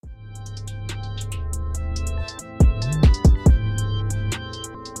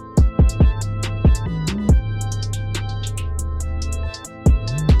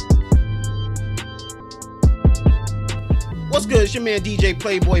It's your man DJ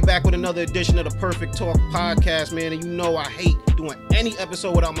Playboy back with another edition of the Perfect Talk podcast, man. And you know I hate doing any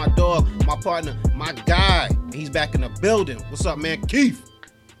episode without my dog, my partner, my guy. He's back in the building. What's up, man? Keith.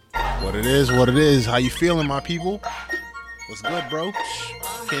 What it is. How you feeling, my people? What's good, bro?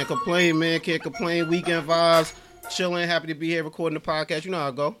 Can't complain, man. Can't complain. Weekend vibes. Chilling. Happy to be here recording the podcast. You know how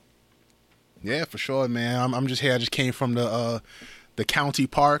I go. Yeah, for sure, man. I'm just here. I just came from the county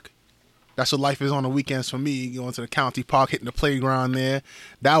park. That's what life is on the weekends for me. Going to the county park, hitting the playground there.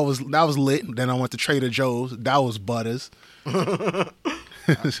 That was lit. Then I went to Trader Joe's. That was butters.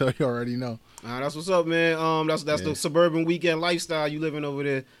 So you already know. That's what's up, man. That's the suburban weekend lifestyle you living over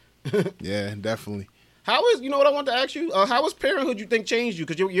there. Yeah, definitely. You know what I want to ask you? How has parenthood you think changed you?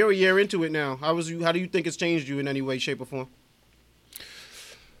 Because you're a year into it now. How do you think it's changed you in any way, shape, or form?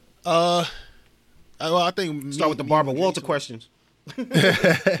 Well, I think start with the Barbara Walter questions.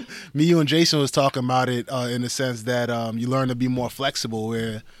 Me, you, and Jason was talking about it in the sense that you learn to be more flexible.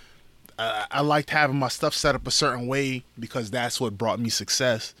 Where I liked having my stuff set up a certain way because that's what brought me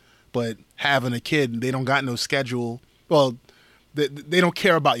success. But having a kid, they don't got no schedule. Well, they don't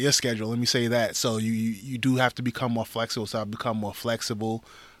care about your schedule. Let me say that. So you do have to become more flexible. So I've become more flexible,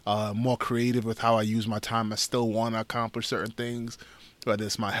 more creative with how I use my time. I still want to accomplish certain things, whether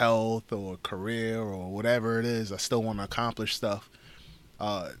it's my health or career or whatever it is. I still want to accomplish stuff.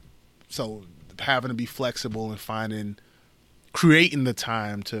 So having to be flexible and creating the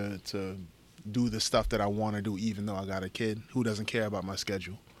time to do the stuff that I want to do, even though I got a kid who doesn't care about my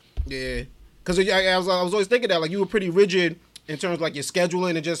schedule. Yeah, because I was always thinking that, like, you were pretty rigid in terms of, like, your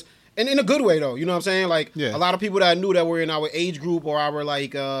scheduling and in a good way, though. You know what I'm saying? Like, A lot of people that I knew that were in our age group or our,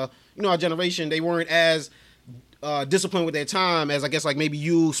 like, our generation, they weren't as disciplined with their time as, I guess, like, maybe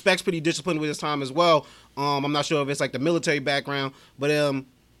you. Spec's pretty disciplined with his time as well. I'm not sure if it's, like, the military background, but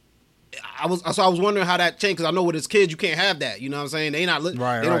I was wondering how that changed, because I know with his kids, you can't have that. You know what I'm saying? They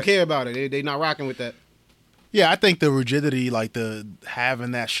don't care about it. They not rocking with that. Yeah, I think the rigidity, like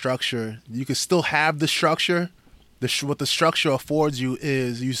having that structure, you can still have the structure. What the structure affords you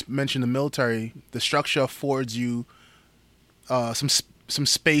is, you mentioned the military, the structure affords you some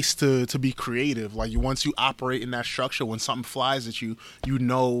space to be creative. Like, once you operate in that structure, when something flies at you, you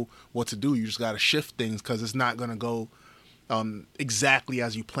know what to do. You just got to shift things because it's not going to go exactly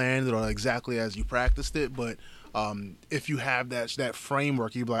as you planned it or exactly as you practiced it. But if you have that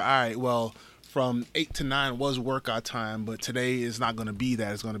framework, you'd be like, all right, well, from 8 to 9 was workout time, but today is not going to be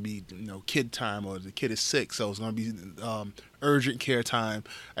that. It's going to be, kid time, or the kid is sick, so it's going to be urgent care time,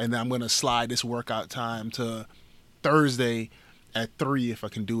 and then I'm going to slide this workout time to Thursday at 3 if I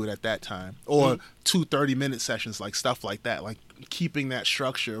can do it at that time, or 2 30-minute sessions, like stuff like that, like keeping that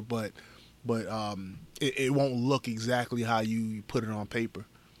structure, but it won't look exactly how you put it on paper.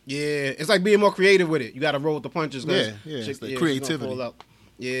 Yeah, it's like being more creative with it. You got to roll with the punches. It's the creativity.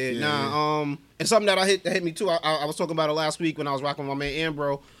 And something that hit me too. I was talking about it last week when I was rocking with my man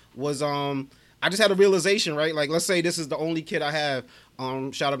Ambro. Was I just had a realization, right? Like, let's say this is the only kid I have.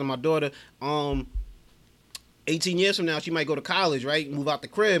 Shout out to my daughter. 18 years from now, she might go to college, right? Move out the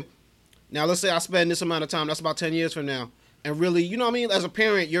crib. Now, let's say I spend this amount of time. That's about 10 years from now. And really, you know what I mean? As a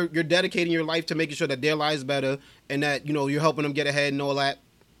parent, you're dedicating your life to making sure that their lives better and that, you're helping them get ahead and all that.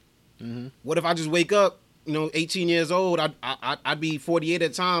 Mm-hmm. What if I just wake up, 18 years old, I'd be 48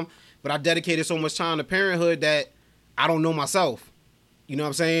 at the time, but I dedicated so much time to parenthood that I don't know myself. You know what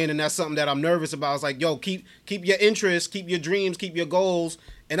I'm saying? And that's something that I'm nervous about. It's like, yo, keep your interests, keep your dreams, keep your goals.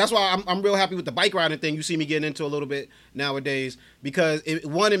 And that's why I'm real happy with the bike riding thing you see me getting into a little bit nowadays, because it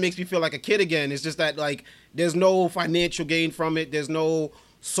makes me feel like a kid again. It's just that, like, there's no financial gain from it. There's no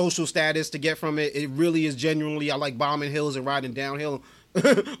social status to get from it. It really is genuinely, I like bombing hills and riding downhill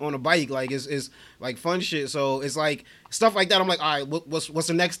on a bike. Like, it's like fun shit. So it's like stuff like that. I'm like, all right, what's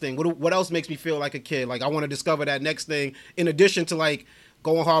the next thing? What else makes me feel like a kid? Like, I want to discover that next thing in addition to, like,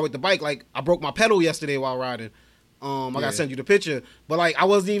 going hard with the bike. Like, I broke my pedal yesterday while riding. I gotta send you the picture, but, like, I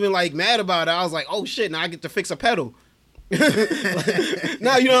wasn't even, like, mad about it. I was like, oh shit, now I get to fix a pedal.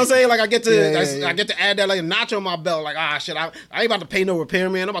 Now, you know what I'm saying? Like, I get to I get to add that, like, a notch on my belt. Like, shit, I ain't about to pay no repair,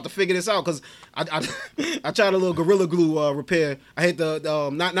 man. I'm about to figure this out, because I tried a little Gorilla Glue repair. I hit the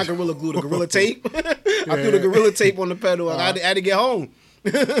not Gorilla Glue, the Gorilla Tape. I threw the Gorilla Tape on the pedal. I had to get home.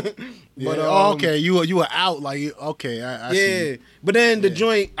 But okay, you were out, like, okay, I see. But then the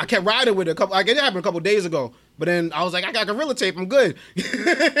joint, I kept riding with it it happened a couple days ago. But then I was like, I got Gorilla Tape, I'm good.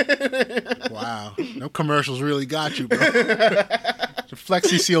 Wow, them commercials really got you, bro. The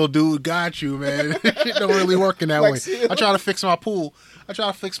Flexi Seal dude got you, man. Shit don't really work in that way. I try to fix my pool with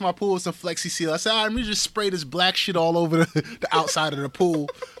some Flexi Seal. I said, all right, let me just spray this black shit all over the outside of the pool.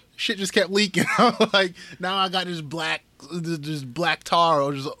 shit just kept leaking. Like now I got this black tar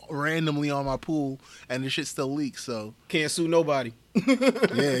or just randomly on my pool, and the shit still leaks. So Can't sue nobody.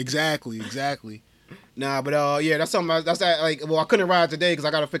 yeah, exactly. Nah, but yeah, that's something. That's that. Like, well, I couldn't ride today because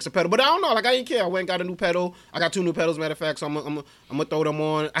I gotta fix a pedal. But I don't know. Like, I didn't care. I went and got a new pedal. I got 2 new pedals, matter of fact. So I'm gonna throw them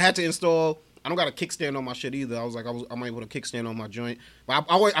on. I had to install. I don't got a kickstand on my shit either. I was like, I might put a kickstand on my joint. But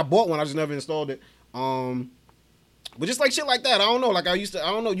I bought one. I just never installed it. But just like shit like that, I don't know. Like I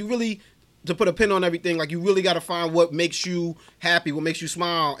don't know. You really, to put a pin on everything, like you really got to find what makes you happy, what makes you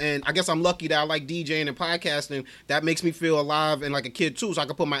smile. And I guess I'm lucky that I like DJing and podcasting. That makes me feel alive and like a kid too, so I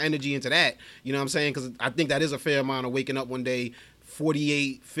can put my energy into that. You know what I'm saying? Because I think that is a fair amount of waking up one day,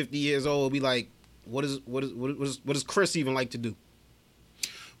 48, 50 years old, be like, what does Chris even like to do?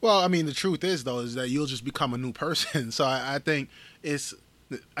 Well, I mean, the truth is though is that you'll just become a new person. So I think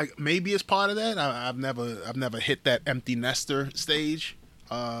maybe it's part of that. I've never hit that empty nester stage.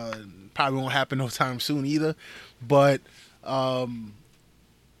 Probably won't happen no time soon either. But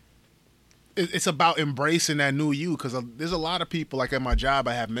it's about embracing that new you, because there's a lot of people, like at my job,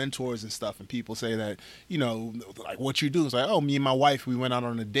 I have mentors and stuff, and people say that, you know, like what you do is like, oh, me and my wife, we went out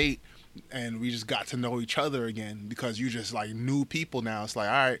on a date and we just got to know each other again, because you just like new people now. It's like,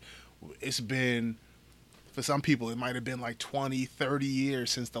 all right, it's been, for some people, it might have been like 20, 30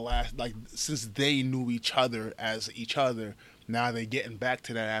 years since since they knew each other as each other. Now they're getting back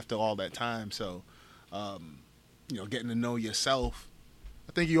to that after all that time. So, you know, getting to know yourself.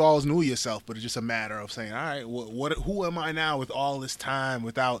 I think you always knew yourself, but it's just a matter of saying, all right, who am I now with all this time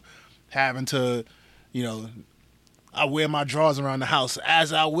without having to, you know, I wear my drawers around the house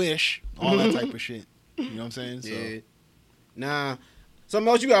as I wish, all that type of shit. You know what I'm saying? Yeah. So. Nah. Something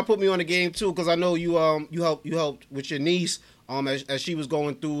else you gotta put me on the game too, because I know you helped with your niece as she was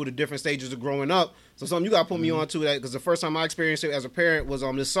going through the different stages of growing up. So something you gotta put me on to that, because the first time I experienced it as a parent was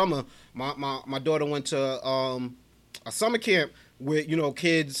this summer. My daughter went to a summer camp with, you know,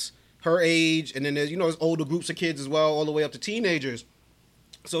 kids her age, and then there's older groups of kids as well, all the way up to teenagers.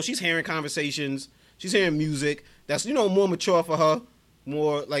 So she's hearing conversations, she's hearing music that's, you know, more mature for her,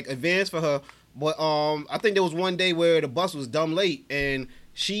 more like advanced for her. But I think there was one day where the bus was dumb late, and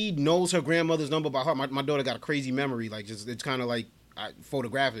she knows her grandmother's number by heart. My daughter got a crazy memory, like just it's kind of like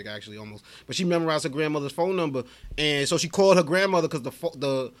photographic actually almost. But she memorized her grandmother's phone number, and so she called her grandmother because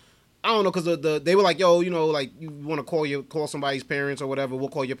I don't know, because they were like, yo, you know, like you want to call somebody's parents or whatever, we'll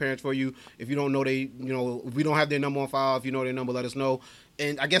call your parents for you. If you don't know if we don't have their number on file, if you know their number, let us know.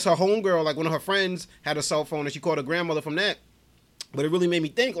 And I guess her homegirl, like one of her friends, had a cell phone, and she called her grandmother from that. But it really made me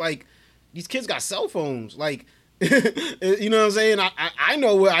think, like, these kids got cell phones, like, you know what I'm saying? I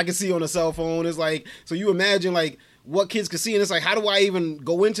know what I can see on a cell phone. It's like, so you imagine like what kids can see, and it's like, how do I even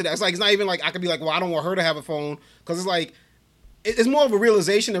go into that? It's like, it's not even like I could be like, well, I don't want her to have a phone, because it's like, it's more of a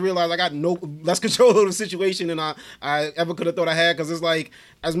realization to realize I got no less control of the situation than I ever could have thought I had, because it's like,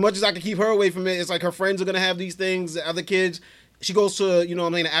 as much as I can keep her away from it, it's like her friends are gonna have these things, the other kids. She goes to, you know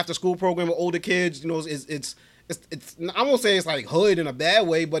what I mean, an after school program with older kids. You know, it's I won't say it's like hood in a bad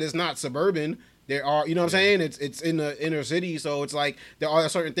way, but it's not suburban. There are, you know what I'm saying? It's in the inner city, so it's like there are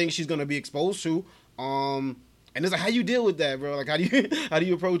certain things she's gonna be exposed to. And it's like, how you deal with that, bro? Like, how do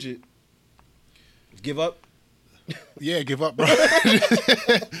you approach it? Give up? Yeah, give up, bro.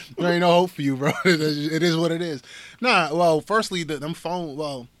 There ain't no hope for you, bro. It is what it is. Nah, well, firstly, them phone.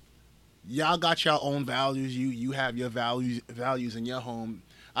 Well, y'all got your own values. You have your values in your home.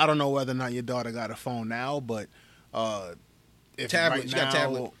 I don't know whether or not your daughter got a phone now, but if tablet. Right She now, got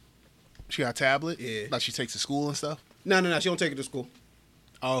tablet. She got a tablet? Yeah. Like she takes to school and stuff? No. She don't take it to school.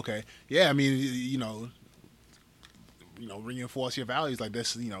 Oh, okay. Yeah, I mean, you know, reinforce your values like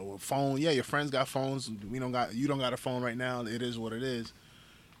this. You know, phone. Yeah, your friends got phones. You don't got a phone right now. It is what it is.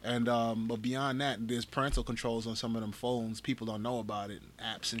 And but beyond that, there's parental controls on some of them phones. People don't know about it.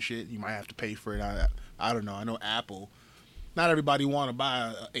 Apps and shit. You might have to pay for it. I don't know. I know Apple. Not everybody want to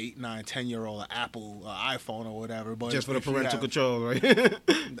buy a 8, 9, 10-year-old Apple iPhone or whatever, but just for the parental control, right?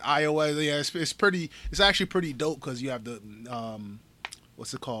 iOS, yeah, it's pretty. It's actually pretty dope because you have the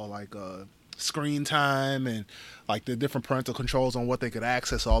what's it called, like screen time and like the different parental controls on what they could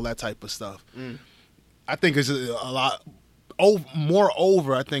access, all that type of stuff. I think it's a lot.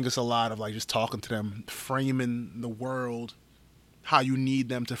 Moreover, I think it's a lot of like just talking to them, framing the world how you need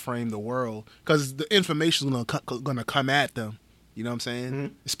them to frame the world, because the information is gonna come at them. You know what I'm saying?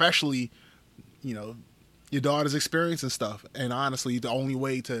 Mm-hmm. Especially, you know, your daughter's experience and stuff. And honestly, the only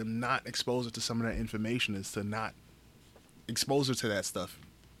way to not expose her to some of that information is to not expose her to that stuff.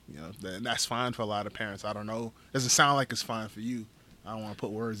 You know, and that's fine for a lot of parents. I don't know. Doesn't sound like it's fine for you. I don't want to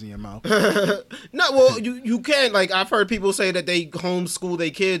put words in your mouth. No, well, you can't. Like, I've heard people say that they homeschool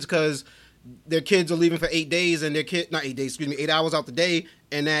their kids because their kids are leaving for 8 days and not 8 days, excuse me, 8 hours out the day,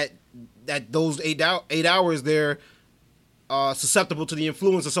 and that those 8 hours they're susceptible to the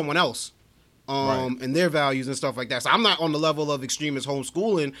influence of someone else. Right. And their values and stuff like that. So I'm not on the level of extremist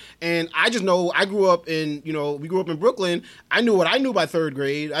homeschooling. And I just know we grew up in Brooklyn. I knew what I knew by 3rd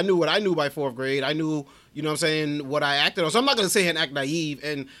grade. I knew what I knew by 4th grade. I knew, you know what I'm saying, what I acted on. So I'm not going to sit here and act naive.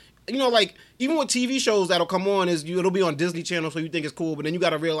 And, you know, like, even with TV shows that'll come on, it'll be on Disney Channel, so you think it's cool. But then you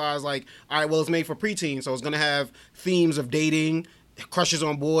got to realize, like, all right, well, it's made for preteens. So it's going to have themes of dating, crushes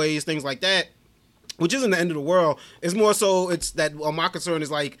on boys, things like that, which isn't the end of the world. It's more so it's that my concern is,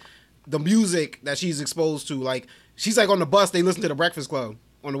 like, the music that she's exposed to. Like, she's like on the bus, they listen to the Breakfast Club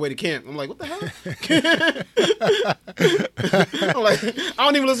on the way to camp. I'm like, what the hell? I'm like, I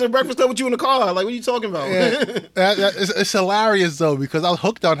don't even listen to Breakfast Club with you in the car. Like, what are you talking about? Yeah. It's hilarious though, because I was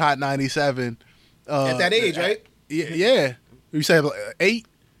hooked on Hot 97 at that age, right? Yeah. You say 8?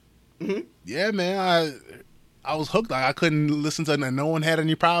 Mm-hmm. Yeah, man. I was hooked. Like, I couldn't listen to it, and no one had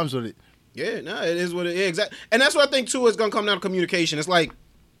any problems with it. Yeah, no, it is what it is. Exactly. And that's what I think too is gonna come down to communication. It's like,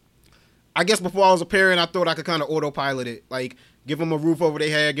 I guess before I was a parent, I thought I could kind of autopilot it. Like, give them a roof over their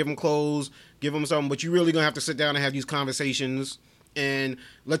head, give them clothes, give them something. But you really going to have to sit down and have these conversations and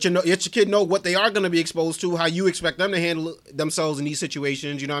let your kid know what they are going to be exposed to, how you expect them to handle themselves in these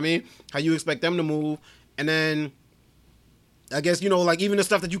situations, you know what I mean? How you expect them to move. And then, I guess, you know, like, even the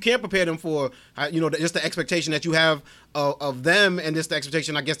stuff that you can't prepare them for, you know, just the expectation that you have of them, and just the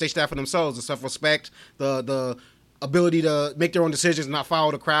expectation, I guess, they should have for themselves, the self-respect, the ability to make their own decisions and not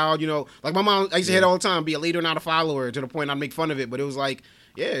follow the crowd, you know. Like, my mom, I used to hear it all the time, be a leader, not a follower, to the point I'd make fun of it. But it was like,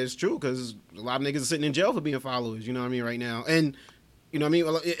 yeah, it's true, because a lot of niggas are sitting in jail for being followers, you know what I mean, right now. And, you know what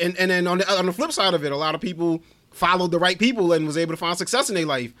I mean? And then on the flip side of it, a lot of people followed the right people and was able to find success in their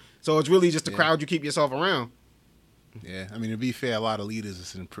life. So it's really just the crowd you keep yourself around. Yeah, I mean, to be fair, a lot of leaders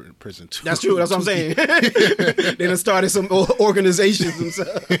is in prison too. That's true. That's what I'm saying. They done started some organizations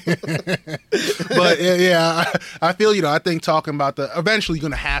themselves. But yeah, I feel, you know, I think talking about eventually you're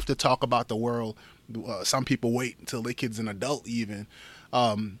gonna have to talk about the world. Some people wait until their kid's an adult, even,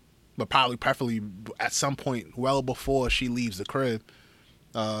 but probably preferably at some point, well before she leaves the crib.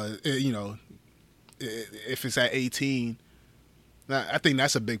 You know, if it's at 18. I think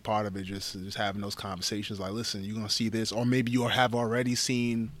that's a big part of it, just having those conversations. Like, listen, you're going to see this, or maybe you have already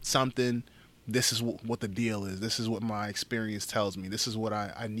seen something. This is what the deal is. This is what my experience tells me. This is what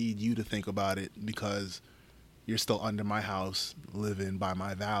I need you to think about it, because you're still under my house, living by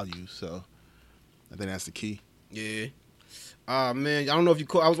my values. So I think that's the key. Yeah. Man, I don't know if you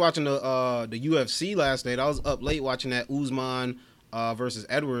I was watching the UFC last night. I was up late watching that Usman versus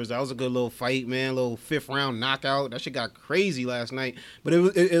Edwards. That was a good little fight, man. Little 5th round knockout. That shit got crazy last night. But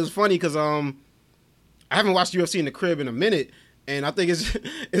it was funny because I haven't watched UFC in the crib in a minute, and I think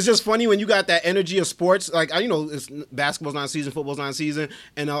it's just funny when you got that energy of sports. Like, you know, basketball's not in season, football's not in season,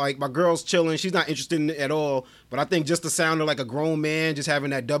 and like, my girl's chilling. She's not interested in it at all. But I think just the sound of like a grown man just having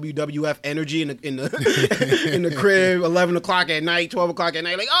that WWF energy in the in the crib, 11 o'clock at night, 12 o'clock at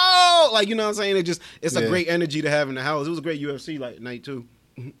night, like, oh, like, you know what I'm saying? It's a great energy to have in the house. It was a great UFC night too.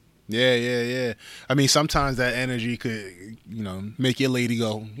 Yeah. I mean, sometimes that energy could, you know, make your lady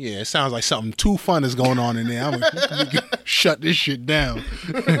go, yeah, it sounds like something too fun is going on in there. I'm gonna shut this shit down.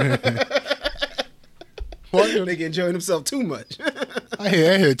 They get enjoying themselves too much. I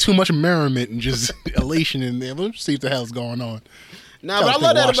hear too much merriment and just elation in there. Let's see what the hell's going on. Nah, but I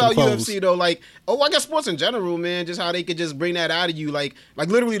love that about UFC though. Like, I guess sports in general, man. Just how they could just bring that out of you. Like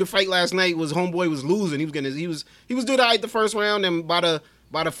literally, the fight last night was homeboy was losing. He was doing all right the first round, and by the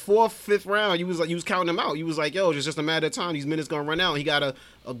 4th, 5th round, you was counting him out. You was like, yo, it's just a matter of time. These minutes gonna run out. He got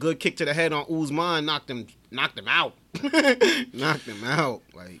a good kick to the head on Usman, knocked him out. Knocked him out.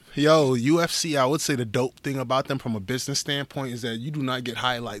 Like, yo, UFC, I would say the dope thing about them from a business standpoint is that you do not get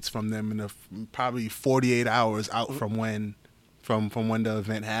highlights from them in the probably 48 hours out from when the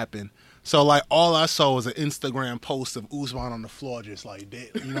event happened. So, like, all I saw was an Instagram post of Usman on the floor, just like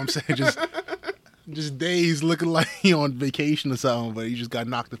that. You know what I'm saying? Just days looking like he on vacation or something, but he just got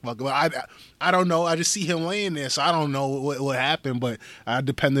knocked the fuck out. I don't know. I just see him laying there, so I don't know what happened, but I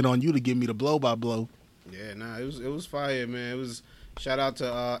depended on you to give me the blow by blow. Yeah, nah, it was fire, man. It was, shout out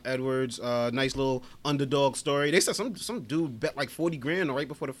to Edwards. Nice little underdog story. They said some dude bet like 40 grand right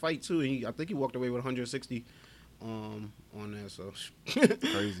before the fight too. And I think he walked away with 160 on that. So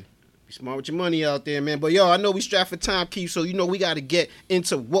crazy. Be smart with your money out there, man. But yo, I know we strapped for time, Keith. So you know we got to get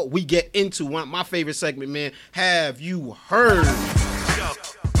into what we get into. My favorite segment, man. Have you heard?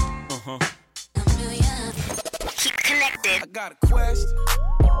 Keep connected. I got a question.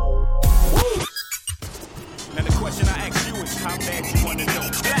 Now the question I ask you is how bad you want to know.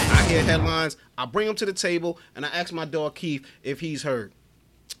 I hear headlines, I bring them to the table, and I ask my dog Keith if he's heard.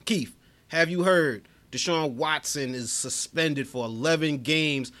 Keith, have you heard Deshaun Watson is suspended for 11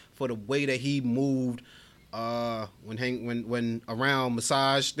 games for the way that he moved when around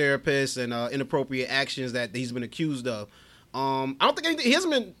massage therapists and inappropriate actions that he's been accused of? I don't think anything, he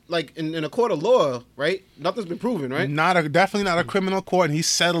hasn't been like in a court of law, right? Nothing's been proven, right? Definitely not a criminal court, and he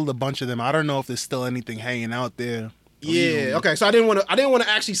settled a bunch of them. I don't know if there's still anything hanging out there. Yeah. Okay. So I didn't want to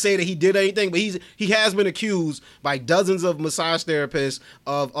actually say that he did anything, but he has been accused by dozens of massage therapists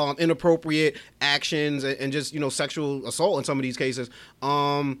of inappropriate actions and just sexual assault in some of these cases.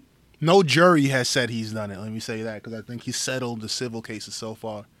 No jury has said he's done it. Let me say that because I think he's settled the civil cases so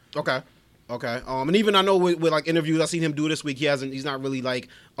far. Okay. And even I know with like interviews I've seen him do this week, he's not really like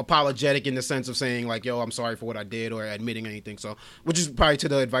apologetic in the sense of saying like, yo, I'm sorry for what I did or admitting anything. So, which is probably to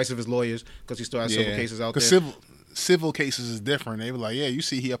the advice of his lawyers because he still has civil cases out there. Civil cases is different. They were like, yeah, you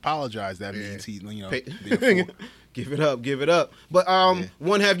see, he apologized. That means he, give it up. But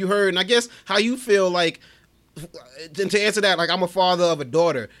one, have you heard? And I guess how you feel like. And to answer that, like I'm a father of a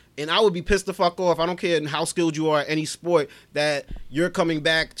daughter, and I would be pissed the fuck off. I don't care how skilled you are at any sport that you're coming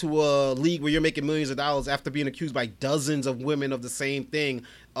back to a league where you're making millions of dollars after being accused by dozens of women of the same thing,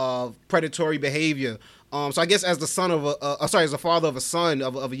 of predatory behavior. So I guess as the son of as a father of a son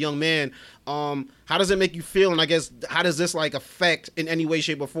of a young man, how does it make you feel? And I guess how does this like affect in any way,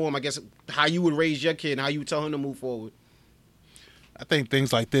 shape, or form? I guess how you would raise your kid and how you would tell him to move forward. I think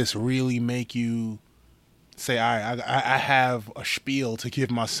things like this really make you say, all right, I have a spiel to give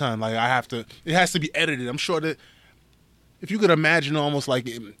my son. Like it has to be edited. I'm sure that if you could imagine almost like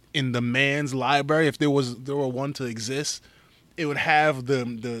in the man's library, if there were one to exist, it would have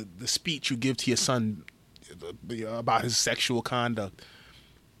the speech you give to your son about his sexual conduct.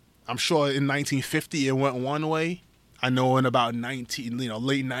 I'm sure in 1950 it went one way. I know in about late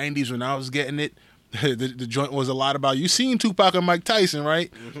 90s when I was getting it, the joint was a lot about, you seen Tupac and Mike Tyson,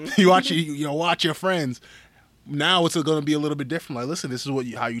 right? Mm-hmm. You watch your friends. Now it's going to be a little bit different. Like, listen, this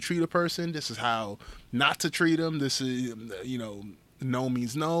is how you treat a person. This is how not to treat them. This is, no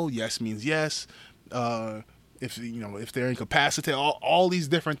means no, yes means yes. If they're incapacitated, all these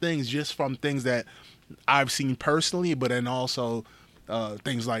different things, just from things that I've seen personally, but then also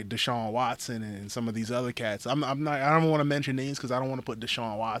things like Deshaun Watson and some of these other cats. I don't want to mention names because I don't want to put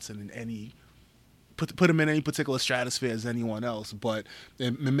Deshaun Watson in any. Put him in any particular stratosphere as anyone else, but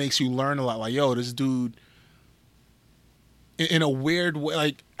it makes you learn a lot. Like, yo, this dude, in a weird way,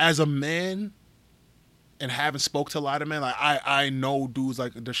 like as a man, and having spoke to a lot of men, like I know dudes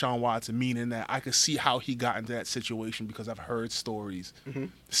like Deshaun Watson, meaning that I could see how he got into that situation because I've heard stories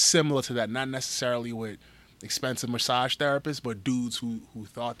similar to that, not necessarily with expensive massage therapists, but dudes who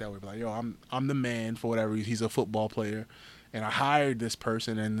thought that way. Like, yo, I'm the man for whatever reason. He's a football player. And I hired this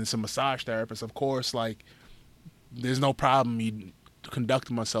person, and it's a massage therapist. Of course, like, there's no problem me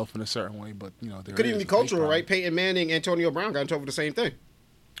conducting myself in a certain way, but there could even be cultural, right? Peyton Manning, Antonio Brown got in trouble for the same thing.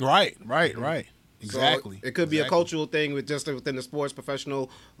 Right. Exactly. So it could be a cultural thing within the sports, professional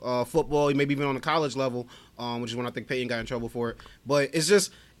football, maybe even on the college level, which is when I think Peyton got in trouble for it. But it's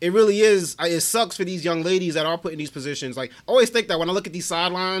just, it really is. It sucks for these young ladies that are put in these positions. Like, I always think that when I look at these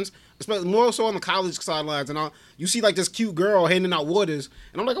sidelines, especially more so on the college sidelines, and you see like this cute girl handing out waters,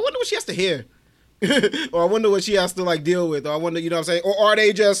 and I'm like, I wonder what she has to hear. Or I wonder what she has to like deal with. Or I wonder, what I'm saying? Or are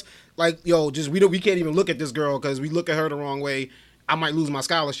they just like, yo, we can't even look at this girl because we look at her the wrong way. I might lose my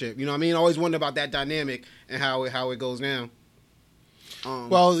scholarship. You know what I mean? I always wonder about that dynamic and how it goes down.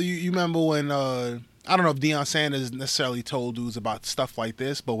 Well, you remember when I don't know if Deion Sanders necessarily told dudes about stuff like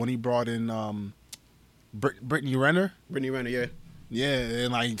this, but when he brought in Brittany Renner. Yeah. Yeah,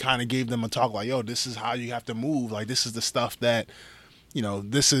 and like kind of gave them a talk like, yo, this is how you have to move. Like, this is the stuff that,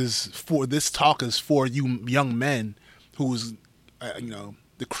 this talk is for you young men who's,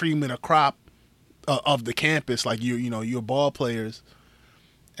 the cream of the crop of the campus. Like, you're ball players.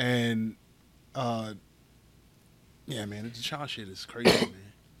 And, yeah, man, the Deshaun shit is crazy,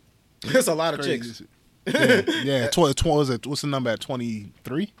 man. There's a lot of chicks. Yeah. What's the number at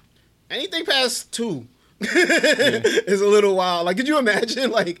 23? Anything past 2. It's a little wild. Like, could you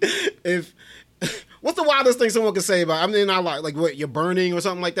imagine, like, if what's the wildest thing someone could say about? I mean, not like what, you're burning or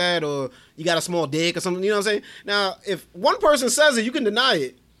something like that, or you got a small dick or something. You know what I'm saying? Now, if one person says it, you can deny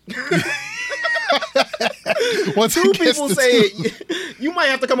it. Once two people say it, you might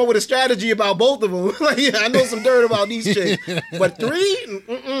have to come up with a strategy about both of them. Like, yeah, I know some dirt about these chicks, but 3,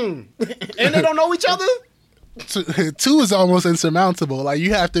 and they don't know each other. Two is almost insurmountable. Like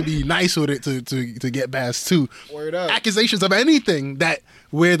you have to be nice with it to get past two. Word up. Accusations of anything that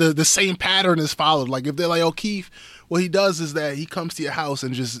where the same pattern is followed. Like if they're like, oh, Keith, what he does is that he comes to your house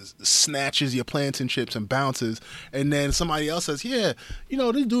and just snatches your plantain chips and bounces, and then somebody else says, yeah,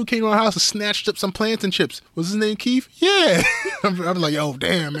 this dude came to our house and snatched up some plantain chips. Was his name Keith? Yeah. I'm like, yo,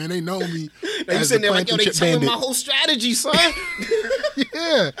 damn, man, they know me. Now you sitting there like, yo, they telling my whole strategy, son.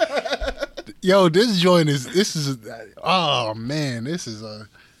 Yeah. Yo, this joint is oh man, this is a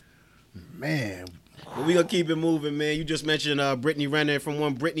man. But we gonna keep it moving, man. You just mentioned Brittany Renner. From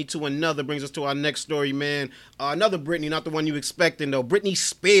one Brittany to another brings us to our next story, man. Another Brittany, not the one you expecting though. Britney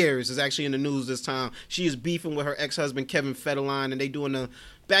Spears is actually in the news this time. She is beefing with her ex-husband Kevin Federline, and they doing a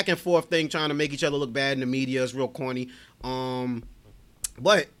back and forth thing, trying to make each other look bad in the media. It's real corny.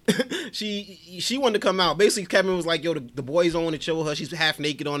 But she wanted to come out. Basically, Kevin was like, yo, the boys don't want to chill with her. She's half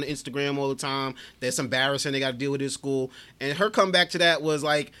naked on the Instagram all the time. That's embarrassing. They got to deal with it at school. And her comeback to that was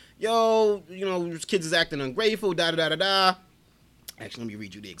like, yo, kids is acting ungrateful, da-da-da-da-da. Actually, let me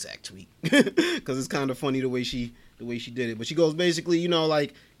read you the exact tweet. Because it's kind of funny the way she did it. But she goes, basically,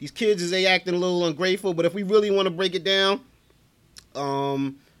 like, these kids, they acting a little ungrateful. But if we really want to break it down,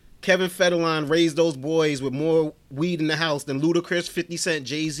 Kevin Federline raised those boys with more weed in the house than Ludacris, 50 Cent,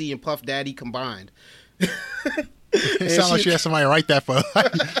 Jay-Z, and Puff Daddy combined. It sounds like she has somebody write that for.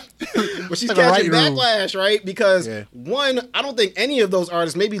 But she's catching backlash, right? Because one, I don't think any of those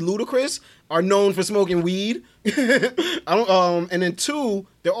artists, maybe Ludacris, are known for smoking weed. And then two,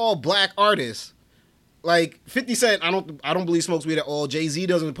 they're all black artists. Like 50 Cent, I don't believe smokes weed at all. Jay-Z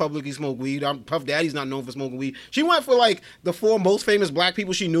doesn't publicly smoke weed. Puff Daddy's not known for smoking weed. She went for like the 4 most famous black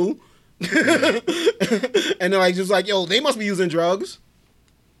people she knew, and they're like just like, yo, they must be using drugs.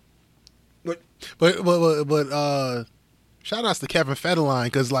 But shout outs to Kevin Federline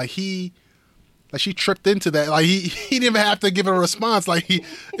because like she tripped into that. Like he didn't even have to give a response. Like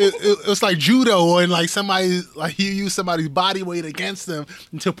it was like judo, and like somebody like he used somebody's body weight against them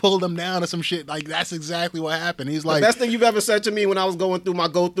to pull them down or some shit. Like that's exactly what happened. He's like, the best thing you've ever said to me when I was going through my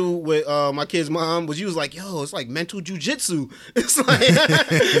with my kid's mom was you was like, yo, it's like mental jujitsu.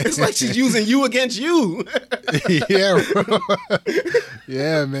 It's like she's using you against you. Yeah, bro.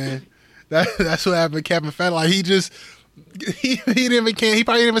 Yeah, man. That's what happened. Kevin Federline. Like he just. He didn't even care. He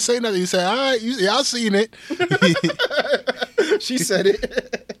probably didn't even say nothing. He said, all right, y'all seen it. She said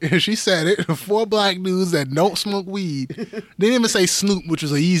it. She said it. 4 black dudes that don't smoke weed. They didn't even say Snoop, which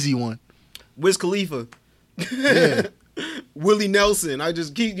was an easy one. Wiz Khalifa. Yeah. Willie Nelson. I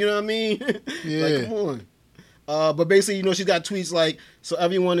just keep, you know what I mean? Yeah. Like, come on. But basically, she's got tweets like, so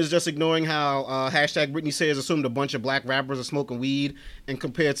everyone is just ignoring how hashtag Britney Spears assumed a bunch of black rappers are smoking weed and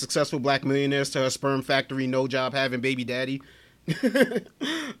compared successful black millionaires to her sperm factory, no job having baby daddy. And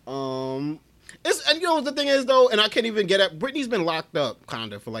the thing is though, and I can't even get at, Britney's been locked up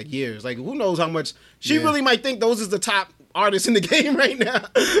kind of for like years. Like who knows how much she really might think those is the top artists in the game right now.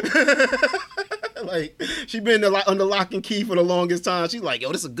 Like she been under lock and key for the longest time. She's like,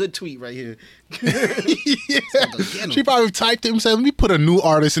 yo, this is a good tweet right here. Yeah. She probably typed it and said, let me put a new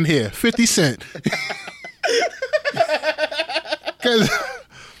artist in here, 50 Cent. Because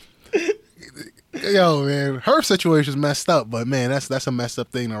yo, man, her situation's messed up, but man, that's a messed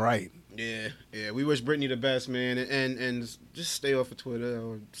up thing to write. Yeah. We wish Britney the best, man, and just stay off of Twitter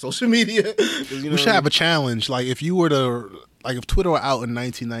or social media. We should have a challenge. Like if you were to, like if Twitter were out in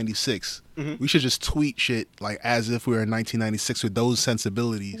 1996, we should just tweet shit like as if we were in 1996 with those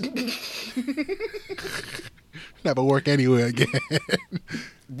sensibilities. Never work anywhere again.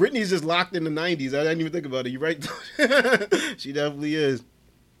 Britney's just locked in the 90s. I didn't even think about it. You're right. She definitely is.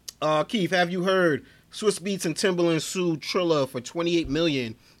 Keith, have you heard Swiss Beats and Timbaland sued Trilla for $28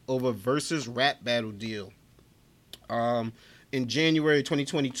 million over Versus rap battle deal? In January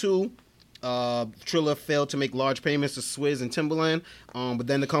 2022, Trilla failed to make large payments to Swizz and Timbaland, but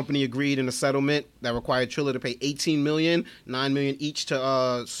then the company agreed in a settlement that required Trilla to pay $18 million, $9 million each to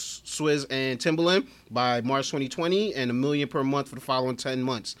Swizz and Timbaland by March 2020, and $1 million per month for the following 10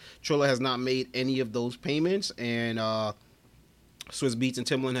 months. Trilla has not made any of those payments, and Swizz Beatz and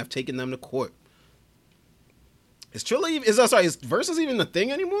Timbaland have taken them to court. Is Versus even a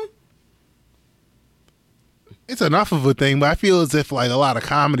thing anymore? It's enough of a thing, but I feel as if like a lot of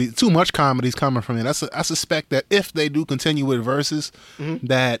comedy, too much comedy is coming from it. I suspect that if they do continue with Versus,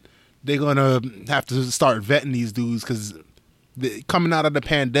 that they're gonna have to start vetting these dudes because coming out of the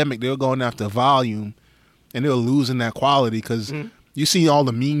pandemic, they're going after volume, and they're losing that quality because you see all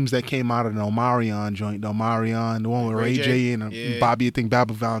the memes that came out of the Omarion joint, the one with Ray J and Bobby. I think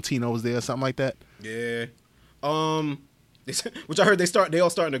Bobby Valentino was there or something like that. Yeah. Which I heard they all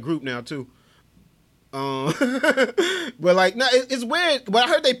starting a group now too. But like, no, it's weird. But I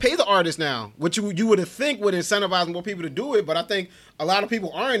heard they pay the artists now, which you would think would incentivize more people to do it. But I think a lot of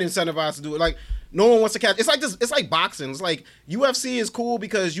people aren't incentivized to do it. Like, no one wants to catch. It's like this. It's like boxing. It's like UFC is cool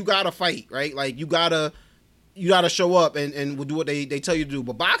because you gotta fight, right? Like you gotta show up and will do what they tell you to do.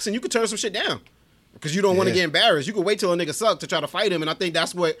 But boxing, you could turn some shit down because you don't want to get embarrassed. You could wait till a nigga suck to try to fight him. And I think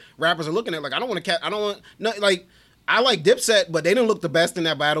that's what rappers are looking at. Like, I don't want to catch. I don't want no. Like, I like Dipset, but they didn't look the best in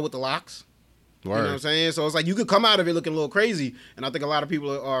that battle with the Locks. Word. You know what I'm saying? So it's like you could come out of it looking a little crazy, and I think a lot of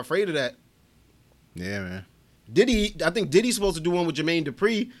people are afraid of that. Yeah, man. I think Diddy's supposed to do one with Jermaine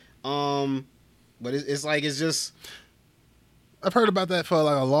Dupri, but it's like it's just. I've heard about that for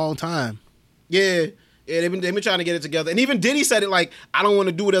like a long time. Yeah, they've been trying to get it together, and even Diddy said it like I don't want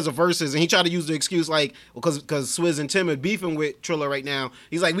to do it as a versus, and he tried to use the excuse like because Swizz and Tim are beefing with Triller right now.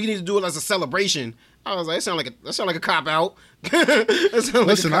 He's like we need to do it as a celebration. I was like, that sound like a cop out.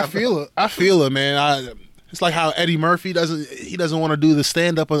 Listen, I feel it, man. It's like how Eddie Murphy doesn't want to do the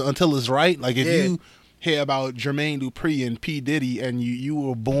stand up until it's right. Like if you hear about Jermaine Dupri and P Diddy, and you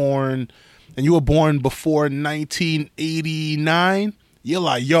were born before 1989, you're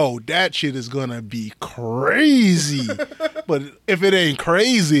like, yo, that shit is gonna be crazy. But if it ain't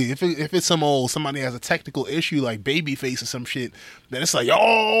crazy, if it's somebody has a technical issue like Babyface or some shit, then it's like,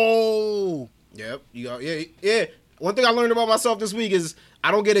 oh. Yep. Yeah. One thing I learned about myself this week is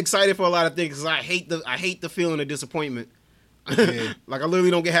I don't get excited for a lot of things because I hate the feeling of disappointment. Yeah. Like I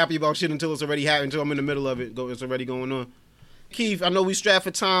literally don't get happy about shit until it's already happened, until I'm in the middle of it. It's already going on. Keith, I know we strapped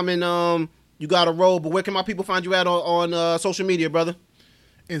for time and you got to roll, but where can my people find you at on social media, brother?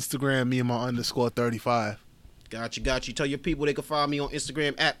 Instagram, me and my _35. Got you. Tell your people they can find me on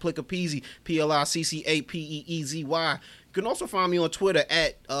Instagram at Plickapeezy, PLICCAPEEZY. You can also find me on Twitter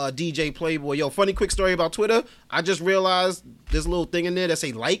at DJ Playboy. Yo, funny quick story about Twitter. I just realized there's a little thing in there that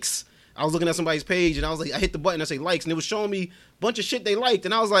say likes. I was looking at somebody's page and I was like, I hit the button that say likes, and it was showing me a bunch of shit they liked,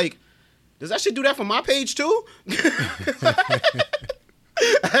 and I was like, does that shit do that for my page too? I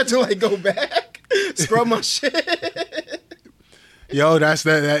had to like go back, scrub my shit. Yo, that's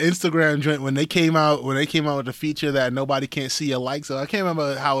that Instagram joint when they came out with the feature that nobody can't see your likes. So I can't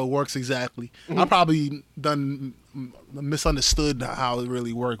remember how it works exactly. Mm-hmm. I probably misunderstood how it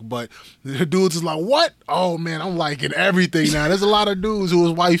really worked, but the dudes is like, what? Oh man, I'm liking everything now. There's a lot of dudes who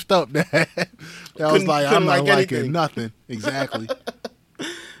was wifed up that was like, I'm not liking nothing. Exactly.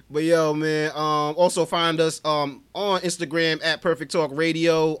 But yo, man, also find us on Instagram at Perfect Talk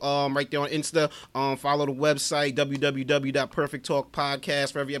Radio, right there on Insta. Follow the website,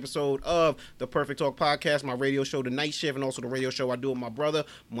 www.perfecttalkpodcast, for every episode of the Perfect Talk Podcast, my radio show, The Night Shift, and also the radio show I do with my brother,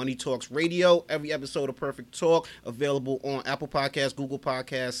 Money Talks Radio. Every episode of Perfect Talk available on Apple Podcasts, Google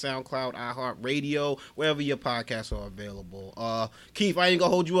Podcasts, SoundCloud, iHeartRadio, wherever your podcasts are available. Keith, I ain't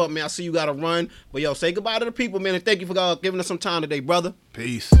gonna hold you up, man. I see you gotta run. But yo, say goodbye to the people, man, and thank you for giving us some time today, brother.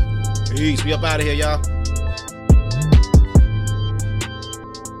 Peace. We up out of here, y'all.